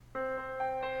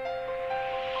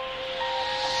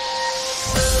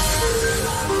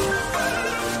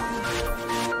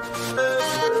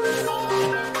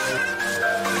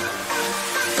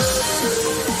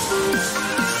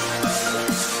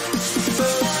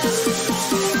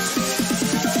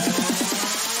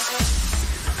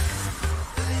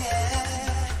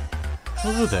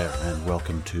Hello there, and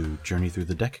welcome to Journey Through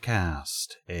the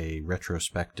Decacast, a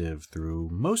retrospective through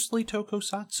mostly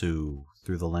tokusatsu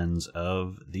through the lens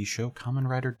of the show Kamen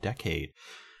Rider Decade.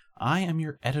 I am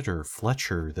your editor,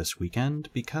 Fletcher, this weekend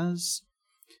because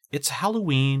it's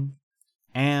Halloween,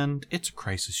 and it's a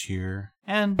crisis year,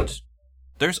 and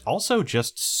there's also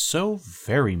just so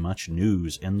very much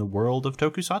news in the world of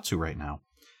tokusatsu right now.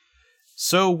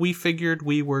 So we figured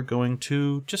we were going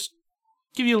to just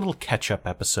give you a little catch-up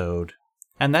episode.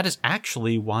 And that is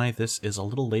actually why this is a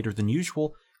little later than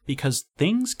usual, because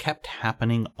things kept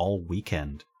happening all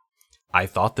weekend. I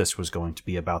thought this was going to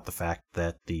be about the fact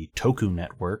that the Toku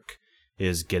Network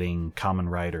is getting Kamen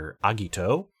Rider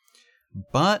Agito,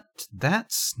 but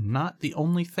that's not the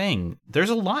only thing. There's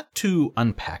a lot to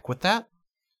unpack with that.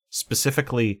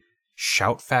 Specifically,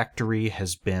 Shout Factory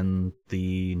has been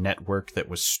the network that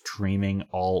was streaming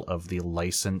all of the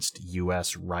licensed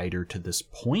US Rider to this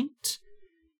point.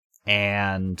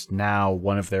 And now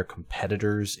one of their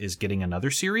competitors is getting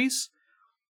another series.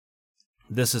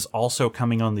 This is also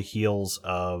coming on the heels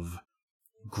of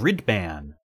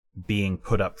Gridman being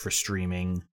put up for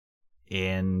streaming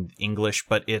in English,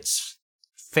 but it's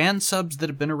fan subs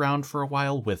that have been around for a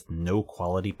while with no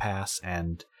quality pass,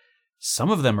 and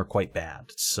some of them are quite bad.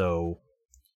 So,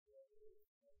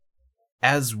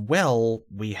 as well,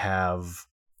 we have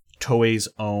Toei's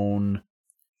own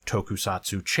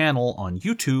Tokusatsu channel on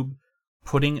YouTube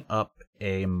putting up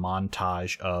a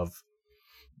montage of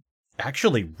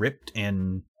actually ripped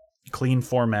in clean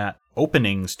format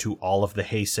openings to all of the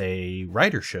Heisei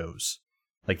Rider shows.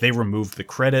 Like, they removed the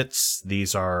credits.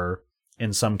 These are,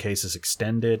 in some cases,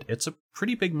 extended. It's a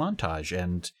pretty big montage,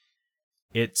 and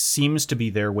it seems to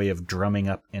be their way of drumming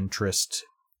up interest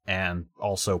and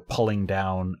also pulling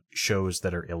down shows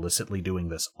that are illicitly doing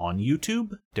this on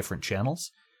YouTube, different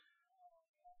channels.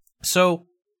 So,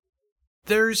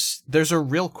 there's a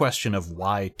real question of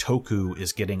why Toku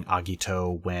is getting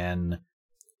Agito when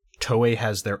Toei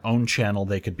has their own channel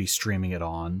they could be streaming it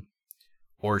on,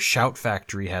 or Shout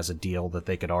Factory has a deal that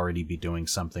they could already be doing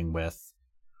something with,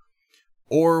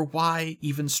 or why,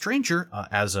 even stranger,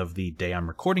 as of the day I'm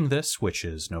recording this, which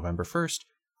is November 1st,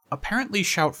 apparently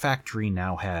Shout Factory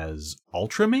now has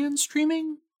Ultraman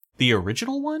streaming, the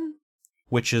original one,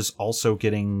 which is also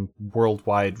getting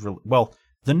worldwide...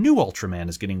 The new Ultraman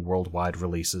is getting worldwide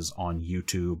releases on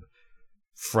YouTube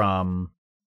from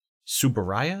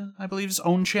Subaraya, I believe, his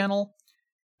own channel.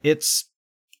 This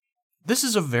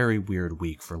is a very weird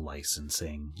week for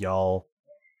licensing, y'all.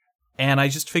 And I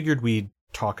just figured we'd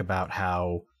talk about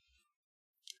how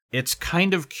it's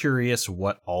kind of curious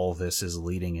what all this is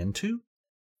leading into,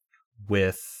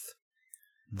 with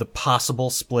the possible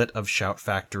split of Shout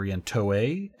Factory and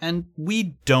Toei, and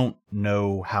we don't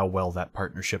know how well that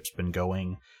partnership's been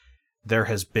going. There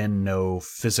has been no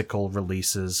physical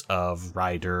releases of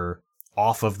Rider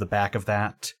off of the back of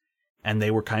that, and they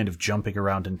were kind of jumping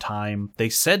around in time. They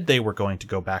said they were going to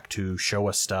go back to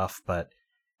Showa stuff, but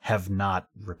have not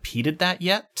repeated that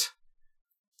yet.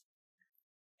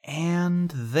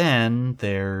 And then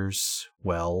there's,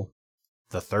 well,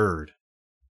 the third.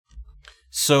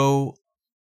 So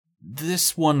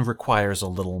this one requires a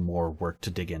little more work to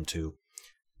dig into.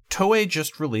 Toei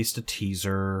just released a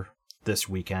teaser this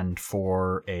weekend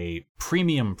for a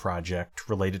premium project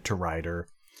related to Rider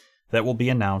that will be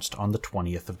announced on the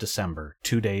 20th of December,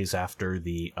 2 days after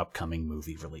the upcoming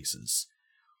movie releases.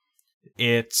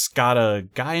 It's got a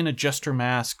guy in a jester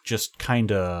mask just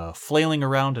kinda flailing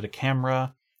around at a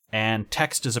camera, and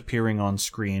text is appearing on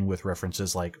screen with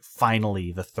references like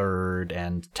 "finally the third"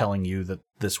 and telling you that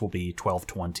this will be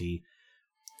 12/20.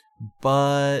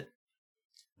 But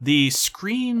the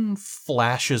screen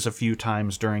flashes a few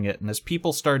times during it, and as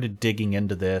people started digging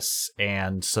into this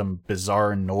and some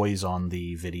bizarre noise on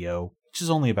the video, which is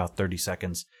only about 30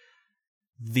 seconds,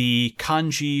 the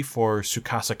kanji for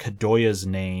Tsukasa Kadoya's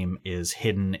name is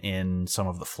hidden in some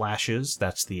of the flashes.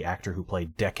 That's the actor who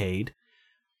played Decade.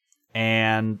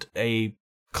 And a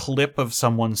clip of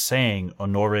someone saying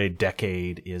Honore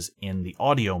Decade is in the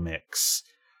audio mix.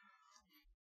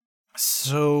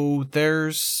 So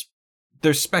there's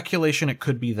speculation it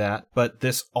could be that, but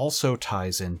this also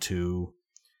ties into...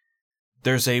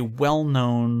 There's a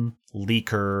well-known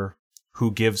leaker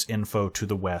who gives info to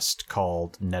the West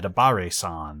called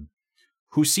Netabare-san,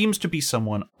 who seems to be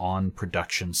someone on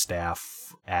production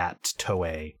staff at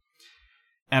Toei.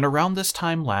 And around this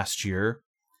time last year,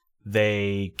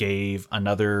 they gave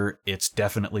another "It's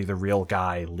Definitely the Real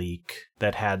Guy" leak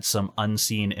that had some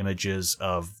unseen images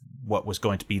of what was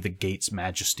going to be the Gates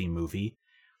Majesty movie.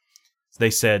 They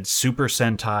said Super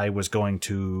Sentai was going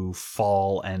to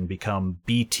fall and become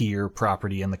B-tier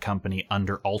property in the company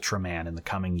under Ultraman in the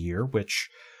coming year, which,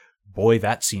 boy,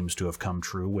 that seems to have come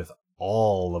true with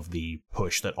all of the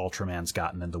push that Ultraman's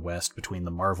gotten in the West between the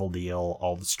Marvel deal,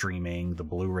 all the streaming, the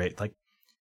Blu-ray. Like,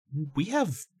 we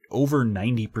have over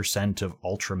 90% of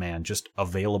Ultraman just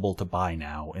available to buy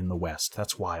now in the West.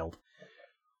 That's wild.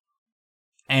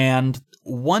 And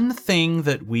one thing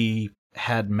that we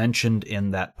had mentioned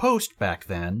in that post back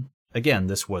then, again,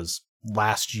 this was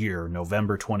last year,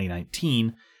 November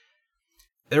 2019,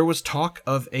 there was talk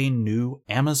of a new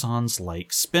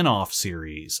Amazons-like spin-off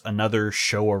series, another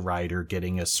Showa writer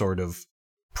getting a sort of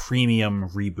premium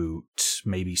reboot,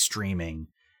 maybe streaming.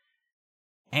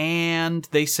 And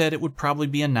they said it would probably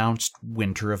be announced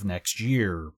winter of next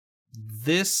year.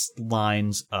 This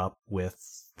lines up with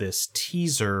this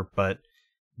teaser, but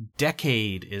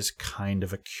Decade is kind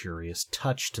of a curious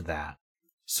touch to that.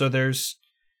 So there's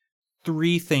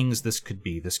 3 things this could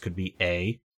be. This could be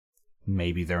A,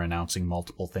 maybe they're announcing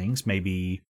multiple things.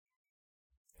 Maybe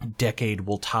Decade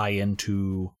will tie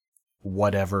into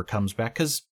whatever comes back.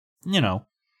 Because, Tsukasa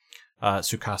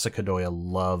Kadoya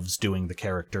loves doing the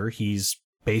character. He's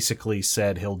basically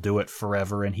said he'll do it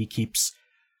forever, and he keeps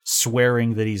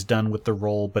swearing that he's done with the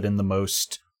role, but in the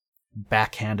most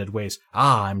backhanded ways.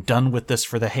 I'm done with this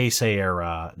for the Heisei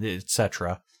era,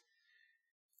 etc.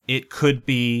 It could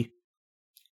be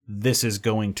this is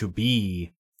going to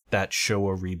be that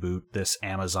Showa reboot, this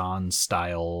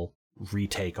Amazon-style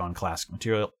retake on classic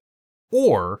material.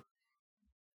 Or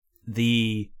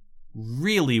the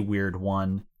really weird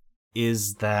one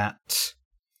is that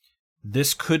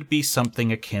this could be something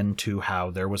akin to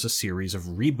how there was a series of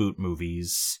reboot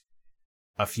movies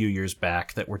a few years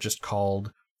back that were just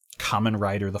called Kamen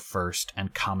Rider the First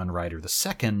and Kamen Rider the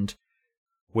Second,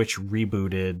 which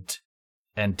rebooted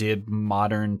and did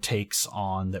modern takes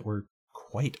on that were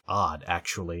quite odd,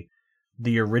 actually.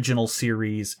 The original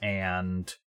series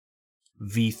and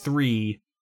V3,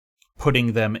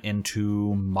 putting them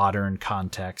into modern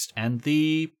context, and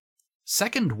the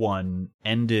second one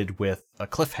ended with a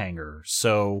cliffhanger,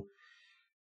 so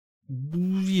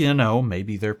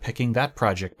maybe they're picking that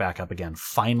project back up again.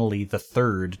 Finally, the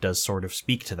third does sort of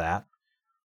speak to that.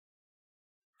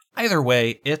 Either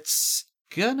way, it's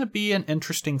gonna be an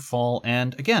interesting fall,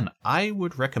 and again, I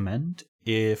would recommend,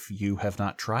 if you have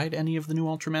not tried any of the new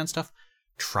Ultraman stuff,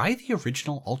 try the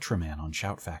original Ultraman on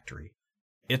Shout Factory.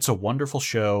 It's a wonderful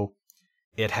show.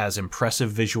 It has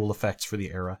impressive visual effects for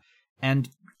the era, and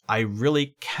I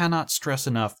really cannot stress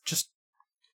enough, just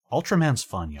Ultraman's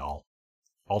fun, y'all.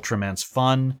 Ultraman's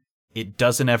fun. It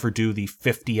doesn't ever do the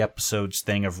 50 episodes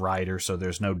thing of Rider, so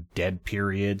there's no dead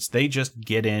periods. They just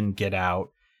get in, get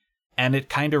out, and it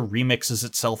kind of remixes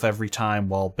itself every time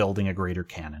while building a greater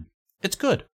canon. It's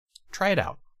good. Try it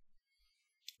out.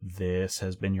 This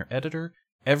has been your editor.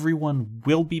 Everyone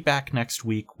will be back next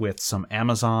week with some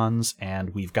Amazons, and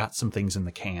we've got some things in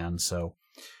the can, so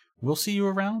we'll see you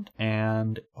around,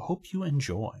 and hope you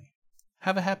enjoy.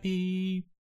 Have a happy...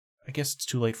 I guess it's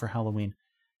too late for Halloween.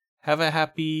 Have a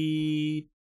happy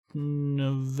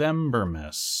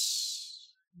Novembermas.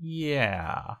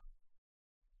 Yeah.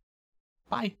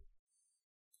 Bye.